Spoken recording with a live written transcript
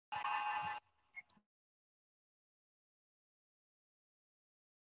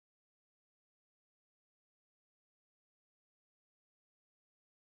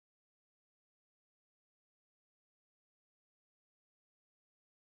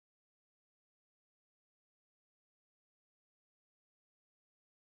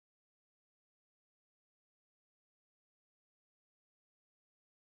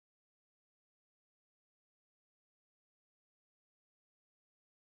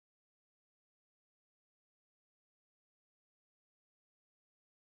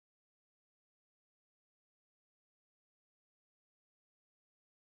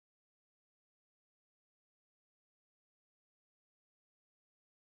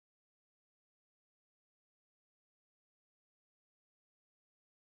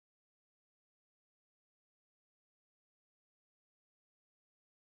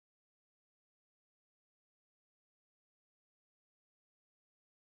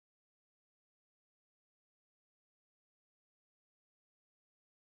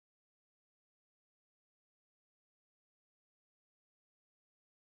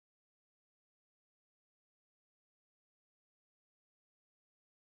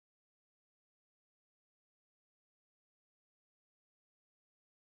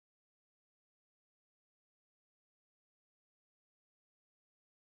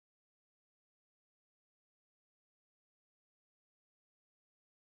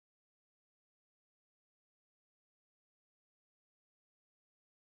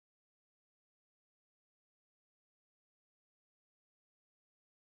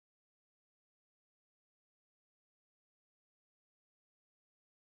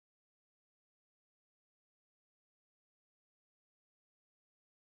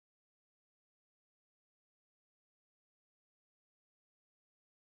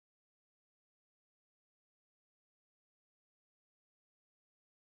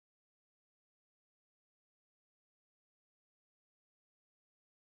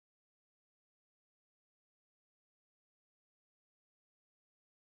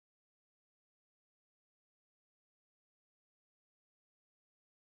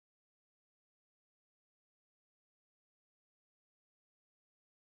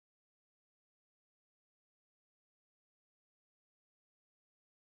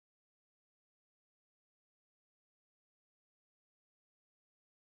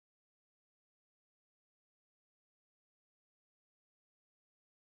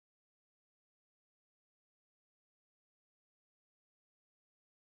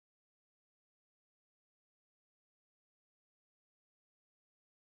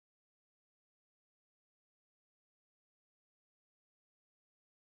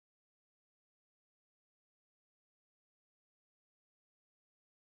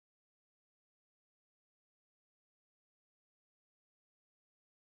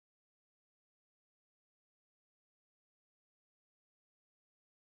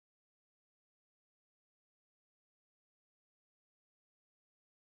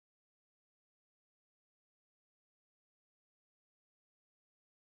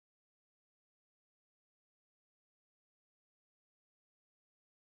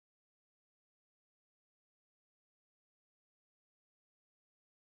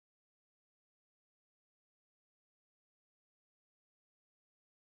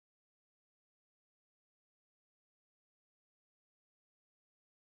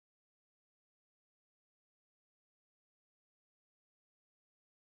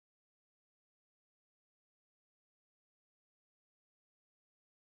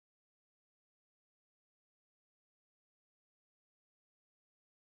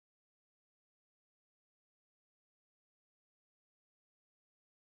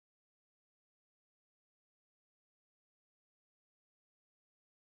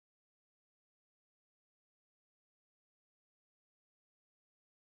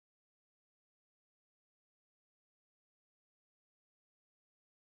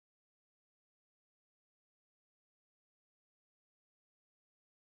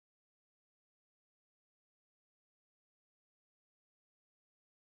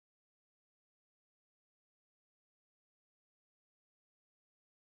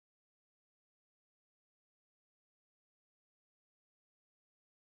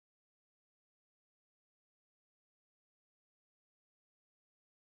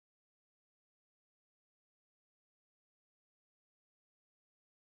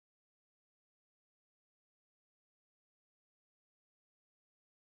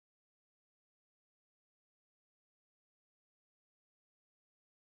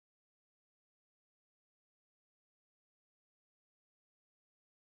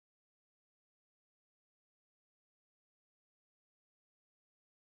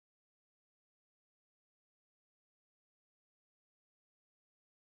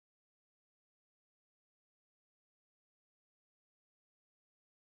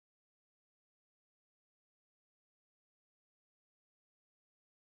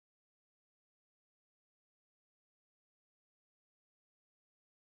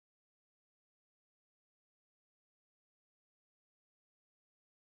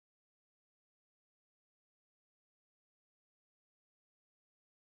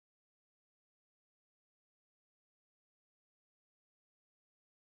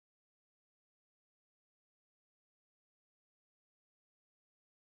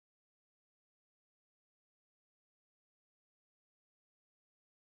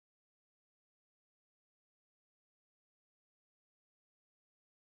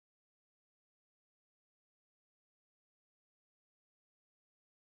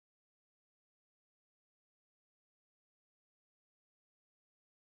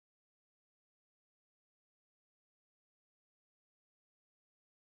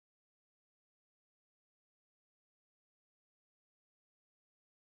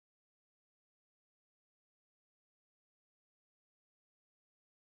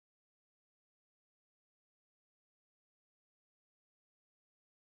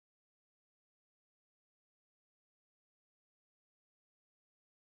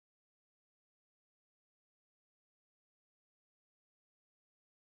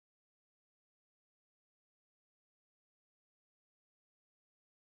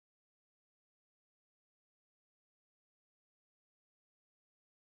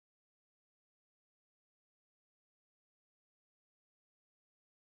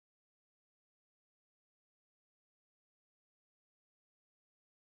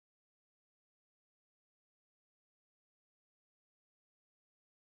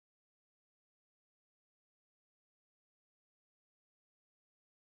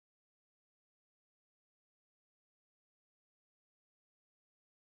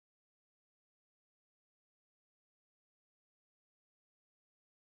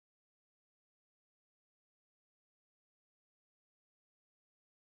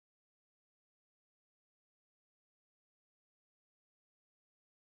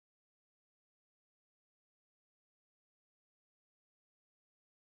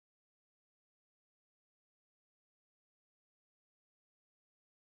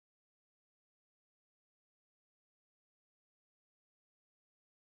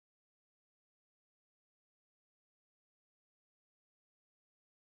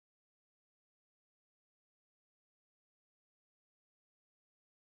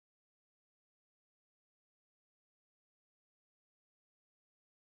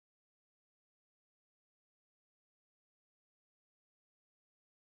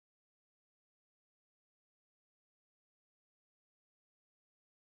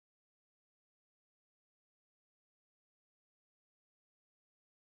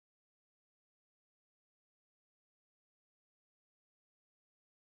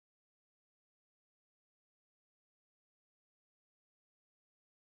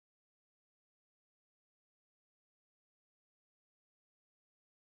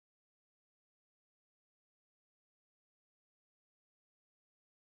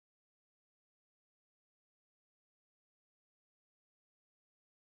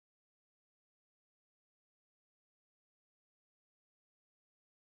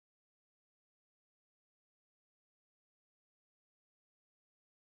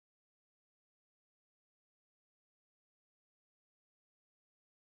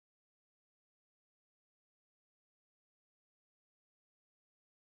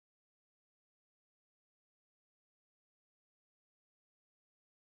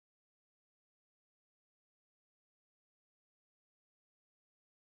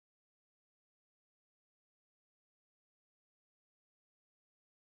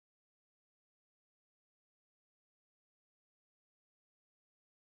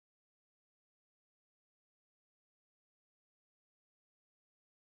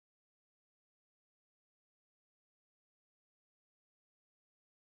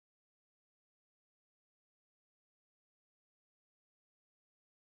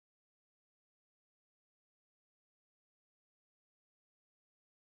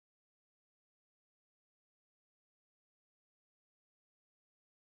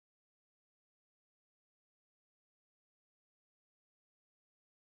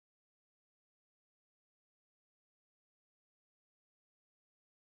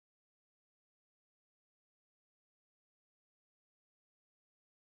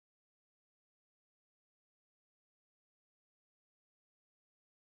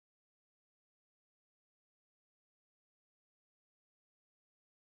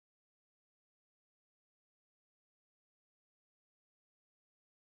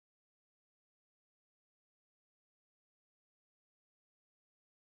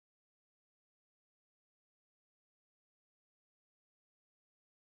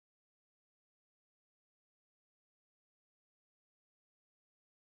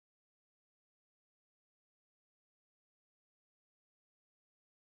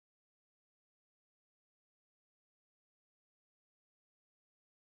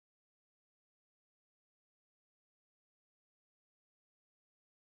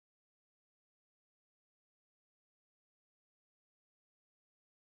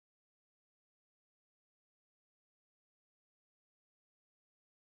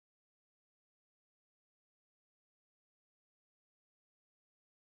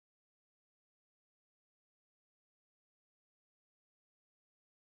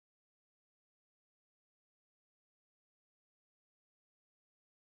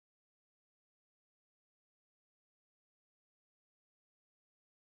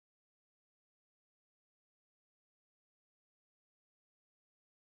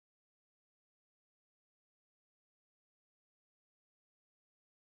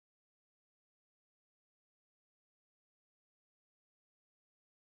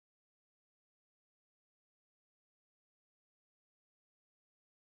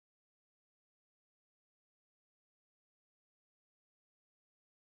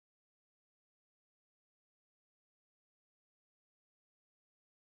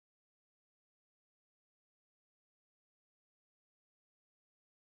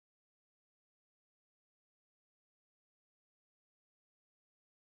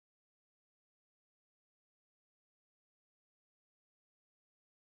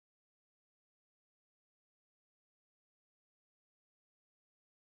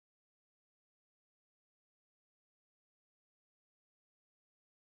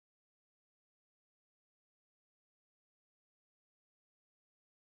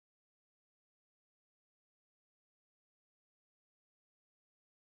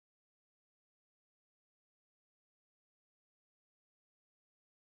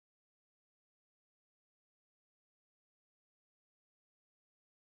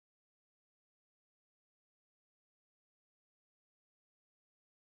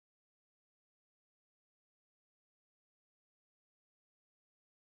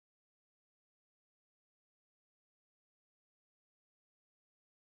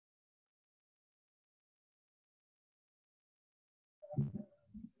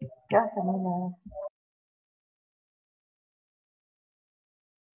Just a minute.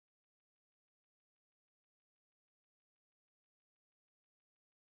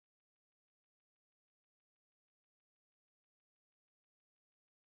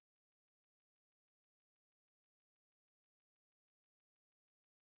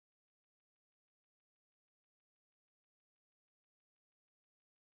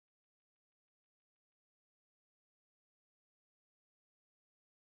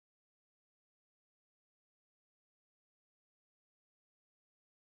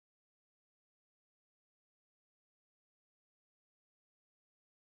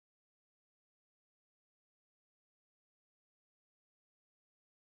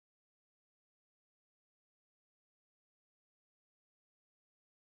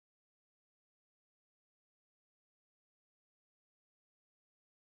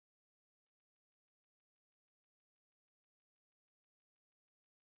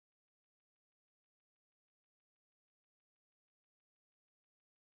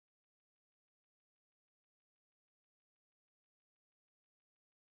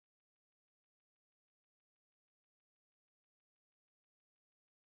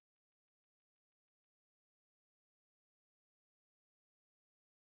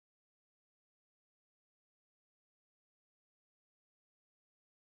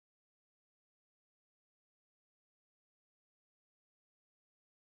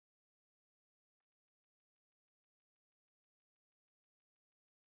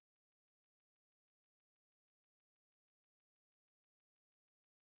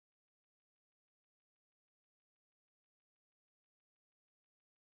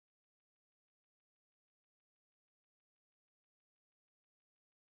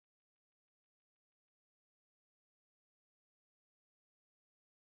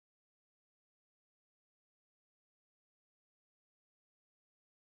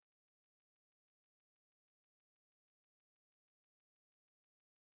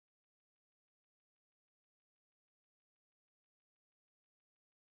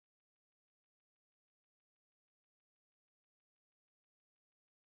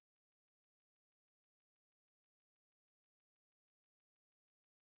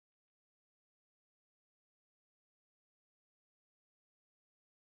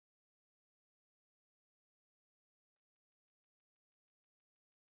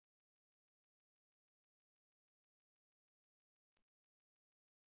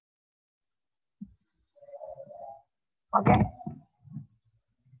 Okay.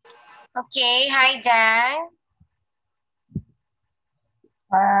 Okay, hi Dan.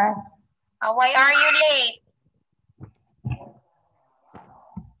 Bye. Why are you late?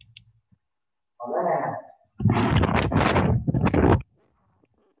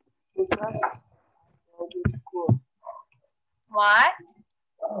 Because I go to school. What?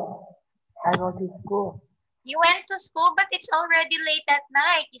 I go to school. You went to school, but it's already late at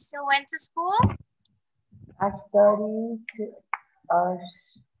night. You still went to school? I study to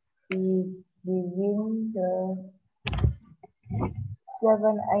between the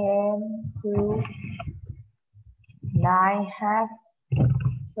 7 a.m. to 9 half,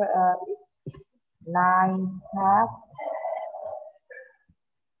 9 half,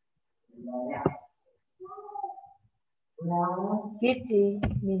 50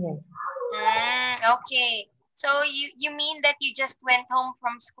 minutes. Okay. So you mean that you just went home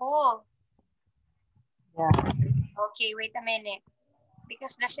from school? Yeah. Okay, wait a minute.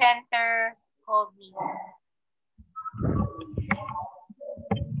 Because the center called me.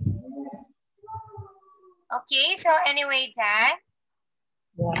 Okay, so anyway, Dan.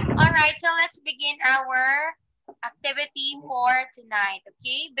 Yeah. All right, so let's begin our activity for tonight,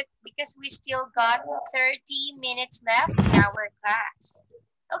 okay? But because we still got 30 minutes left in our class.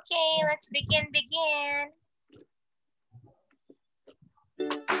 Okay, let's begin.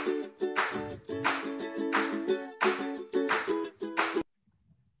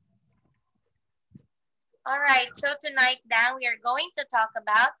 All right, so tonight, Dan, we are going to talk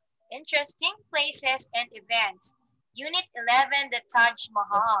about interesting places and events. Unit 11, the Taj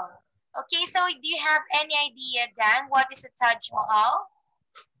Mahal. Okay, so do you have any idea, Dan, what is a Taj Mahal?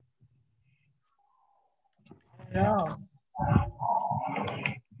 No.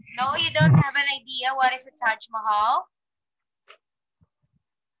 No, you don't have an idea what is a Taj Mahal?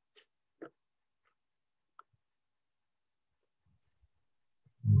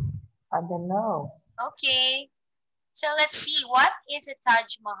 I don't know. Okay, so let's see, what is a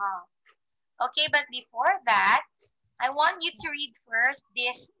Taj Mahal? Okay, but before that, I want you to read first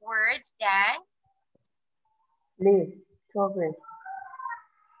these words, Dan. Please, progress.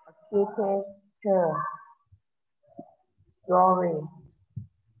 Architecture. Drawing.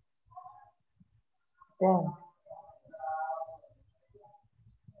 Then,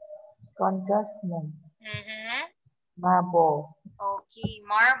 contestant, Mm-hmm. marble, Okay,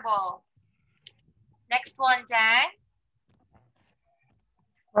 marble. Next one, Dan.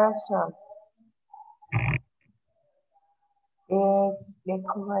 precious,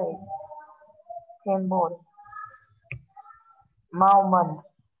 decorate, temple, monument,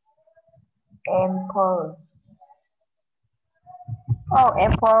 emperor. Oh,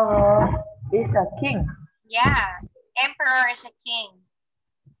 emperor is a king. Yeah, emperor is a king.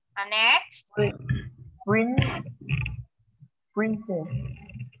 Next. Prince, princess,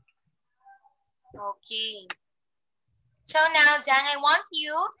 Okay. So now, Dan, I want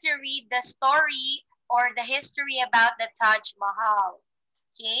you to read the story or the history about the Taj Mahal.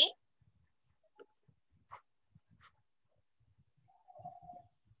 Okay?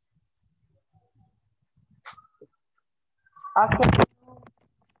 okay.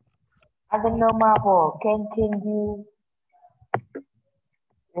 I don't know marble. Can you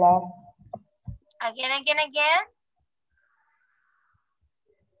let Again.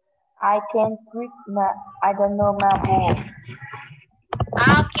 I can quick I don't know marble.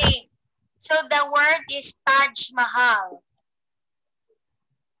 Okay. So the word is Taj Mahal.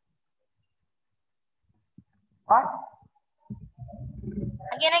 What?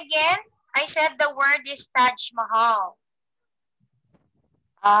 Again. I said the word is Taj Mahal.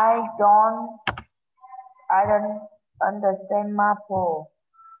 I don't I don't understand marble.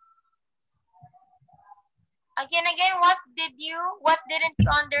 Again, what didn't you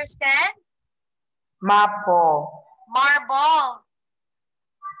understand? Marble. Marble.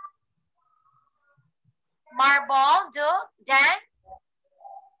 Marble, Dan?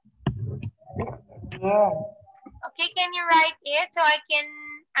 Yeah. Okay, can you write it so I can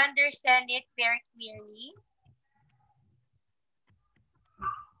understand it very clearly?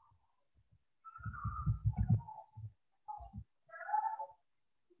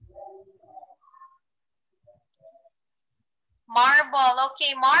 Marble.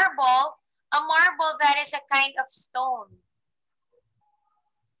 Okay, marble. A marble, that is a kind of stone.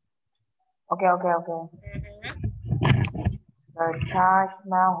 Okay. Mm-hmm. The Taj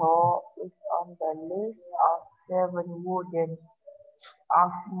Mahal is on the list of 7 wonders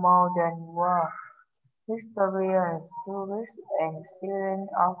of modern world. Historians, tourists, and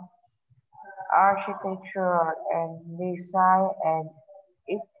students of architecture and design and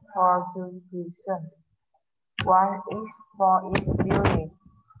it for two reasons. One is for its beauty,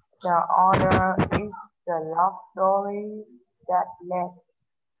 the other is the love story that led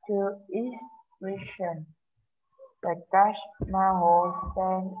to its creation. The Taj Mahal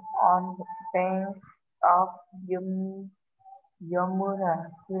stands on the banks of Yamuna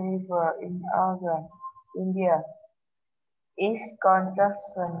River in Agra, India. Its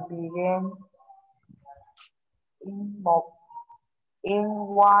construction began in in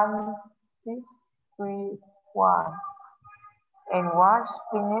 1631 and was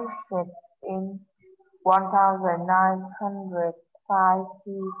finished in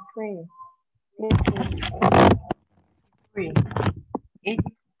 1953. It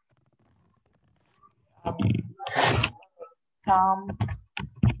became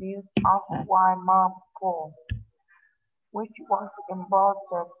built of white marble, which was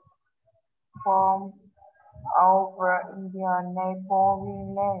imported from over Indian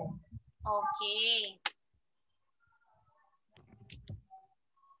neighboring lands. Okay.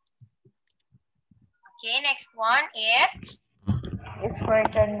 Okay, next one. It's Its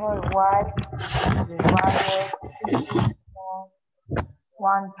rectangular wide divided into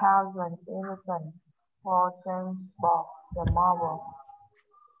 1,011 portions of the marble,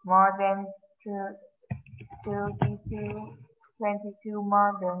 more than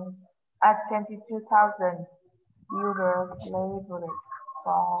 22,000 euros labored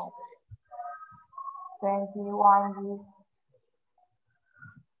for 21 years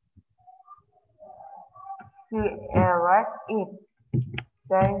to erect it.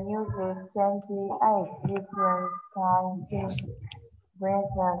 They used 28 different kinds of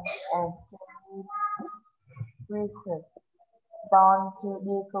bricks and 20 pieces stone to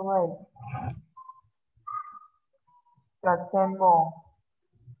decorate the temple.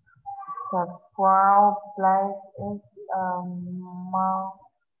 The crown place is a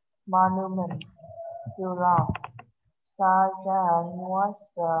monument to love. Shah Jahan was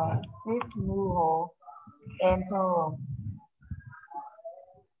the fifth Mughal emperor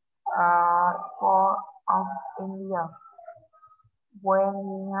for of India. When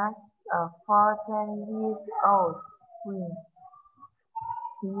he had a 14-year-old queen,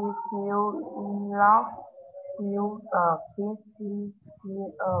 he fell in love with a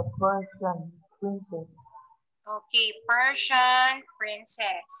 15-year-old person. princess. Okay, Persian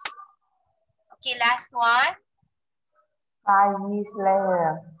princess. Okay, last one. 5 years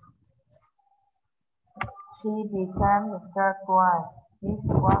later, she became the third wife. This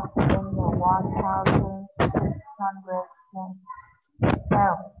was in the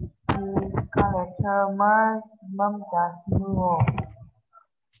 1612. He called her Mumtaz Muo,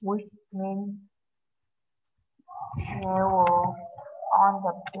 which means "hero on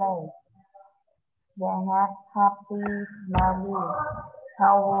the place." They had happily married.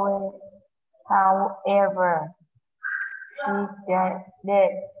 However, however, she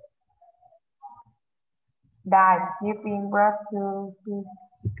died giving birth to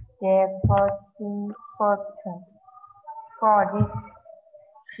their 14 children. For this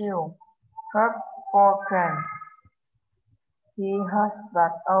child, heartbroken, he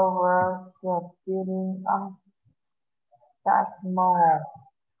husband over the building of Taj Mahal.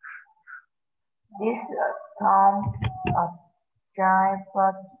 This tomb of joy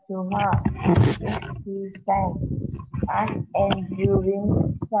brought to her, she said, an enduring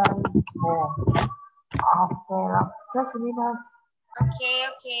symbol of their love. Just read us. Okay,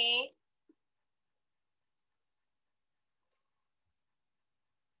 okay.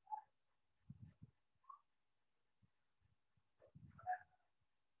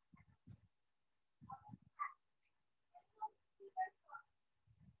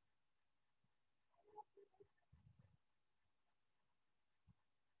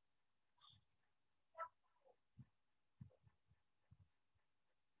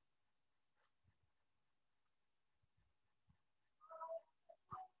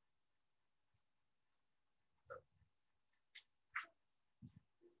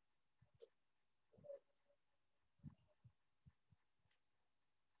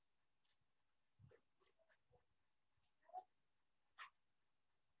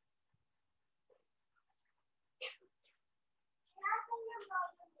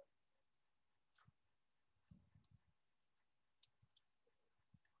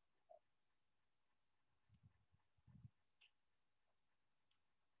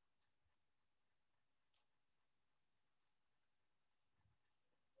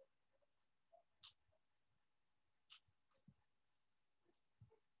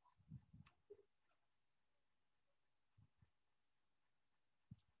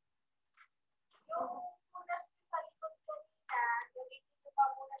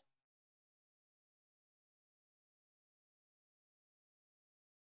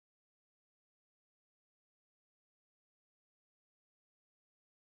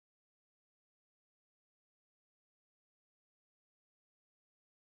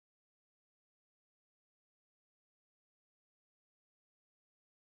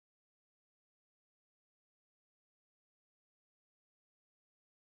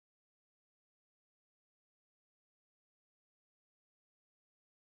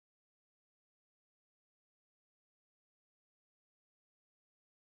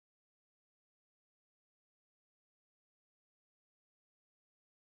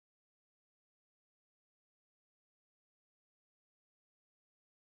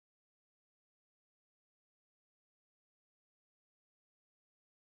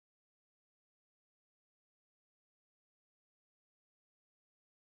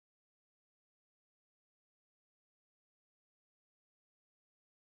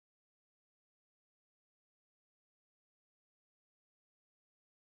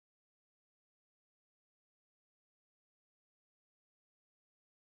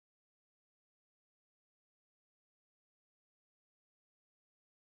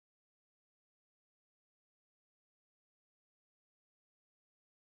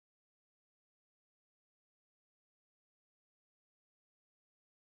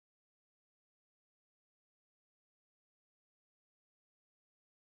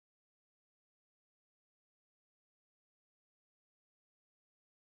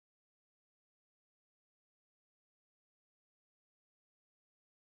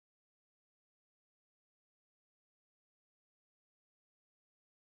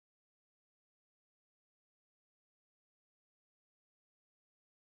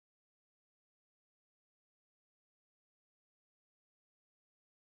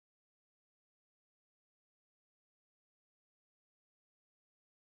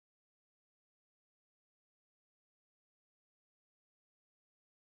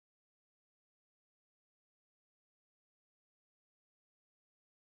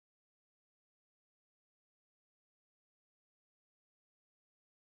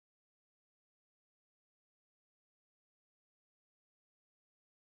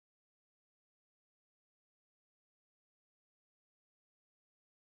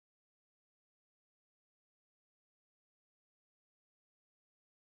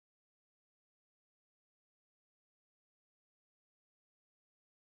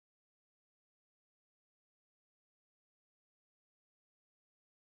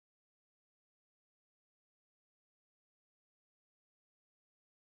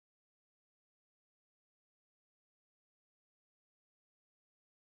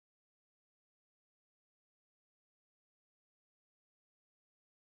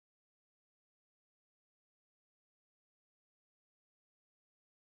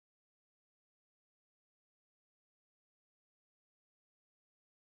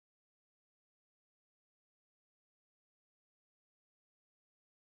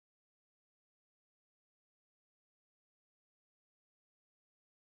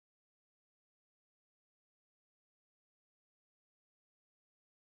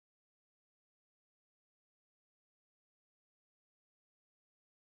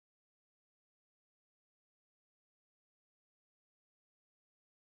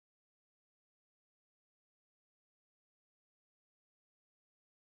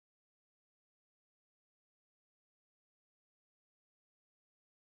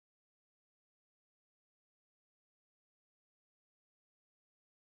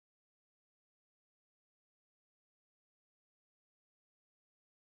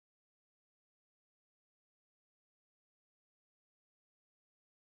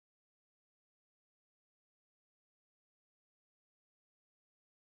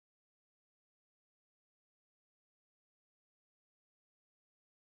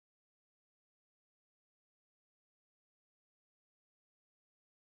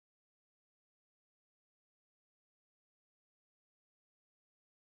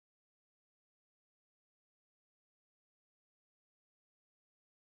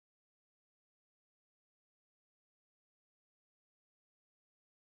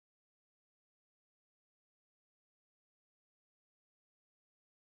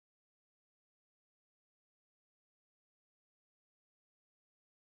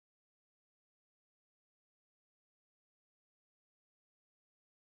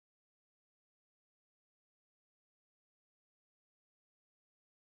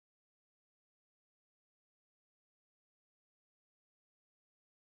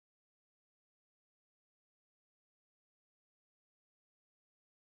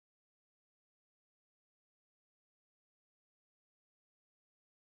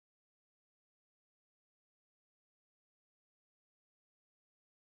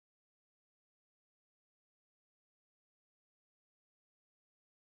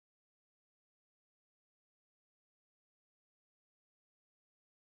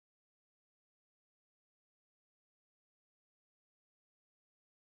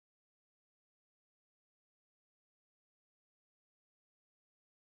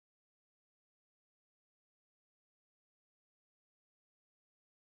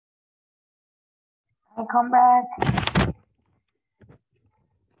 I come back.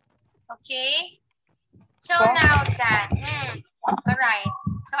 Okay. So Yes. now, Dan. All right.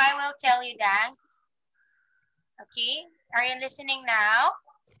 So I will tell you, Dan. Okay. Are you listening now?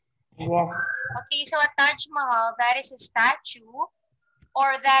 Yes. Okay. So a Taj Mahal, that is a statue,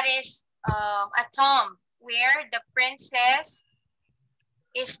 or that is a tomb where the princess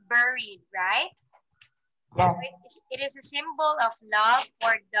is buried, right? Yes. So it is a symbol of love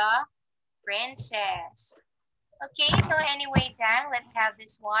for the princess. Okay, so anyway, Dan, let's have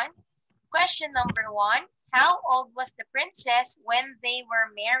this one. Question number 1. How old was the princess when they were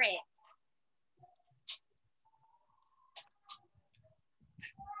married?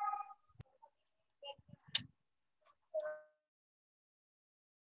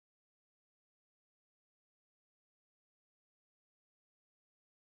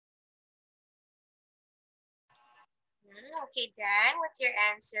 Okay, Dan, what's your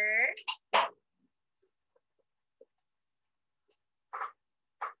answer?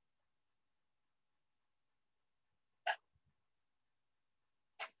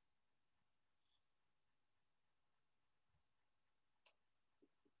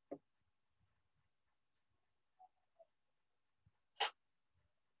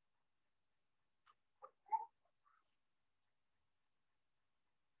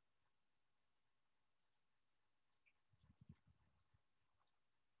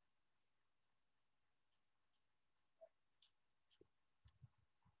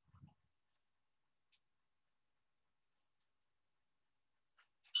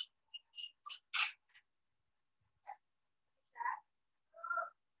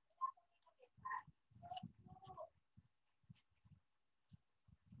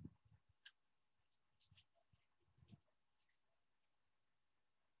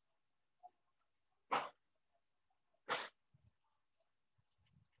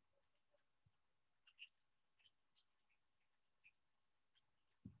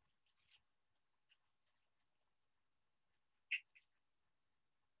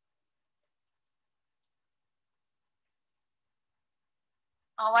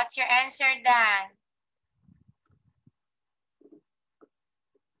 Oh, what's your answer, Dan?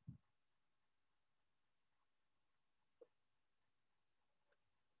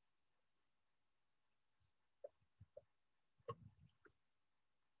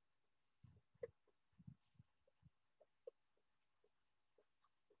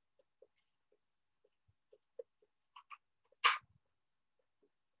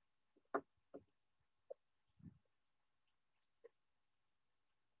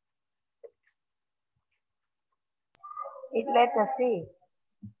 It letter C.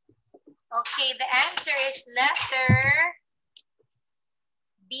 Okay, the answer is letter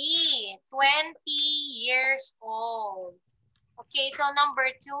B, 20 years old. Okay, so number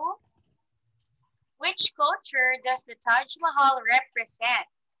 2, which culture does the Taj Mahal represent?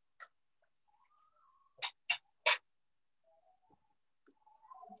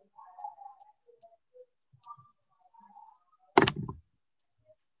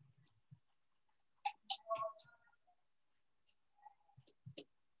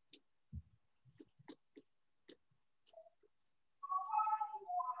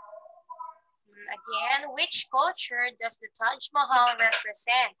 Again, which culture does the Taj Mahal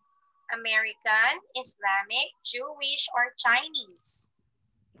represent? American, Islamic, Jewish, or Chinese?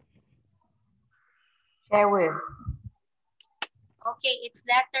 Jewish. Okay, it's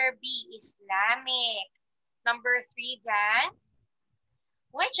letter B, Islamic. Number 3, Dan.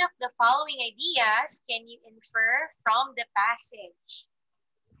 Which of the following ideas can you infer from the passage?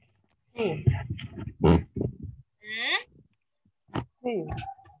 C. C.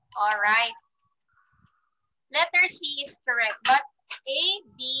 All right. Letter C is correct, but A,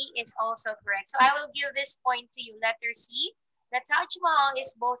 B is also correct. So I will give this point to you. Letter C, the Taj Mahal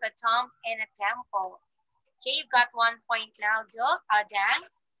is both a tomb and a temple. Okay, you got 1 point now, Dan.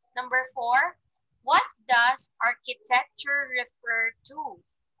 Number 4, what does architecture refer to?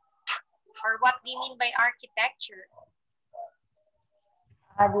 Or what do you mean by architecture?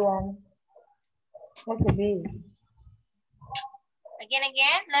 Adian. Letter B.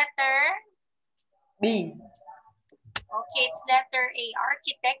 Again, letter B. Okay, it's letter A.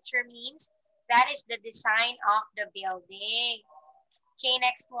 Architecture means that is the design of the building. Okay,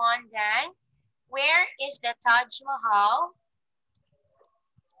 next one, Dan. Where is the Taj Mahal?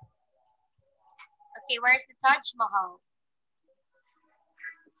 Okay, where's the Taj Mahal?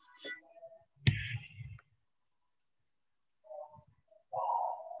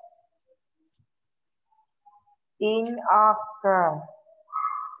 In Agra.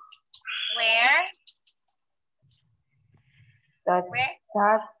 Where? The Where?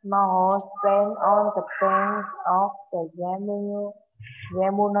 Taj Mahal stands on the banks of the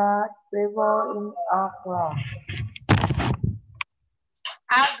Yamuna River in Agra.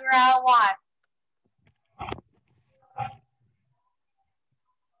 Agra what?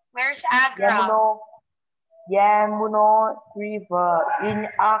 Where's Agra? Yamuna River in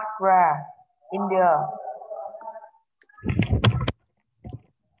Agra, India.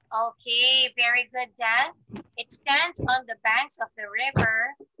 Okay, very good, Dan. It stands on the banks of the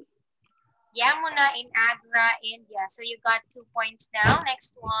river Yamuna in Agra, India. So you got 2 points now.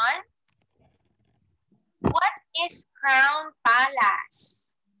 Next one. What is Crown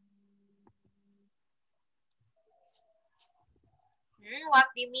Palace? What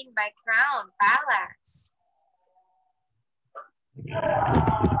do you mean by Crown Palace?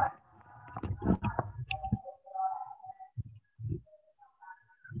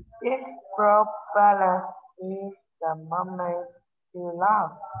 This Crown Palace is the moment to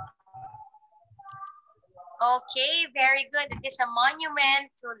love. Okay, very good. It is a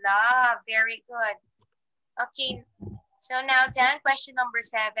monument to love. Very good. Okay, so now Dan, question number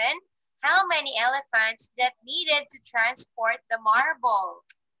 7. How many elephants that needed to transport the marble?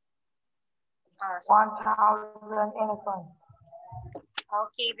 1,000 elephants.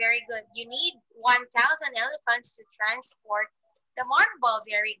 Okay, very good. You need 1,000 elephants to transport the marble.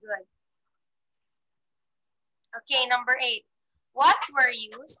 Very good. Okay, number 8. What were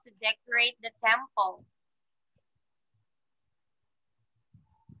used to decorate the temple?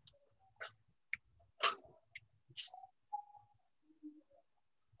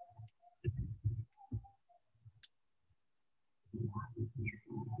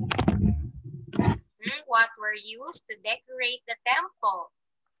 What were used to decorate the temple?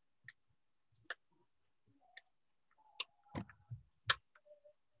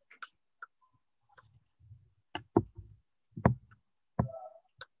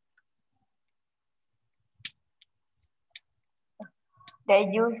 They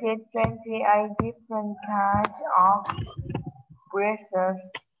used 28 different kinds of brushes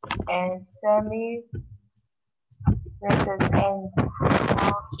and semi-brushes and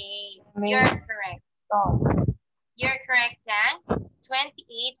Okay, you're correct. You're correct, Dan.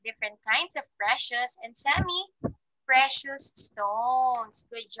 28 different kinds of precious and semi-precious stones.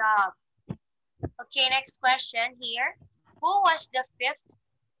 Good job. Okay, next question here. Who was the 5th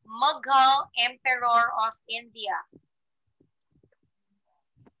Mughal Emperor of India?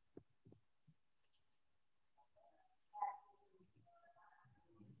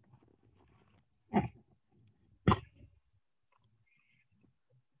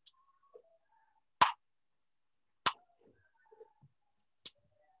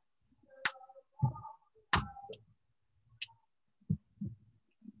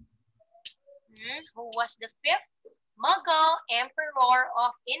 Who was the 5th Mughal Emperor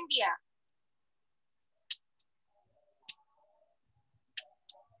of India?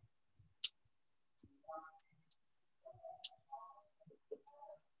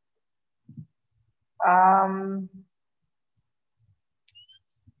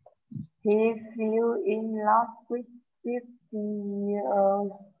 He fell in love with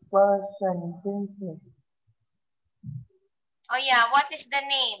 50-year-old Persian princess. Oh yeah, what is the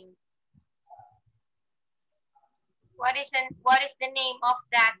name? What is the name of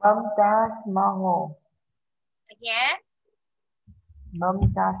that? Mumtaz Mahal. Again?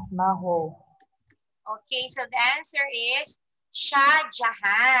 Mumtaz Mahal. Okay, so the answer is Shah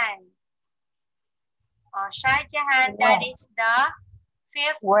Jahan. Shah Jahan, that is the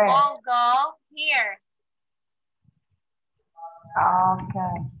 5th Mughal here.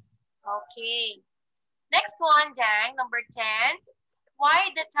 Okay. Okay. Next one, Dan, number 10.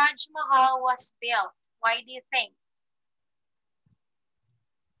 Why the Taj Mahal was built? Why do you think?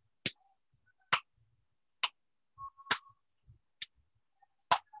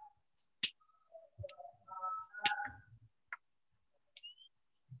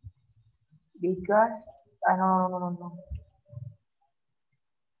 Because, no.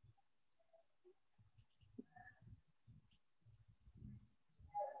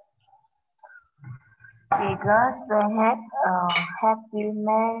 Because they had happy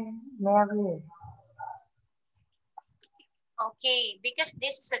marriage. Okay, because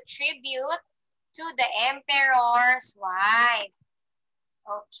this is a tribute to the emperor's wife.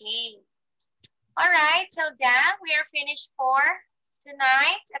 Okay. All right, so Dan, we are finished for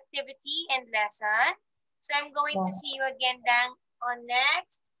tonight's activity and lesson. So I'm going to see you again, Dan, on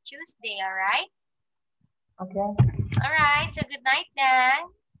next Tuesday, all right? Okay. All right, so good night, Dan.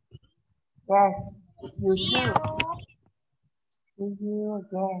 Yes. See you. See you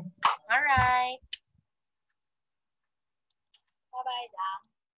again. All right. Bye-bye, Dan.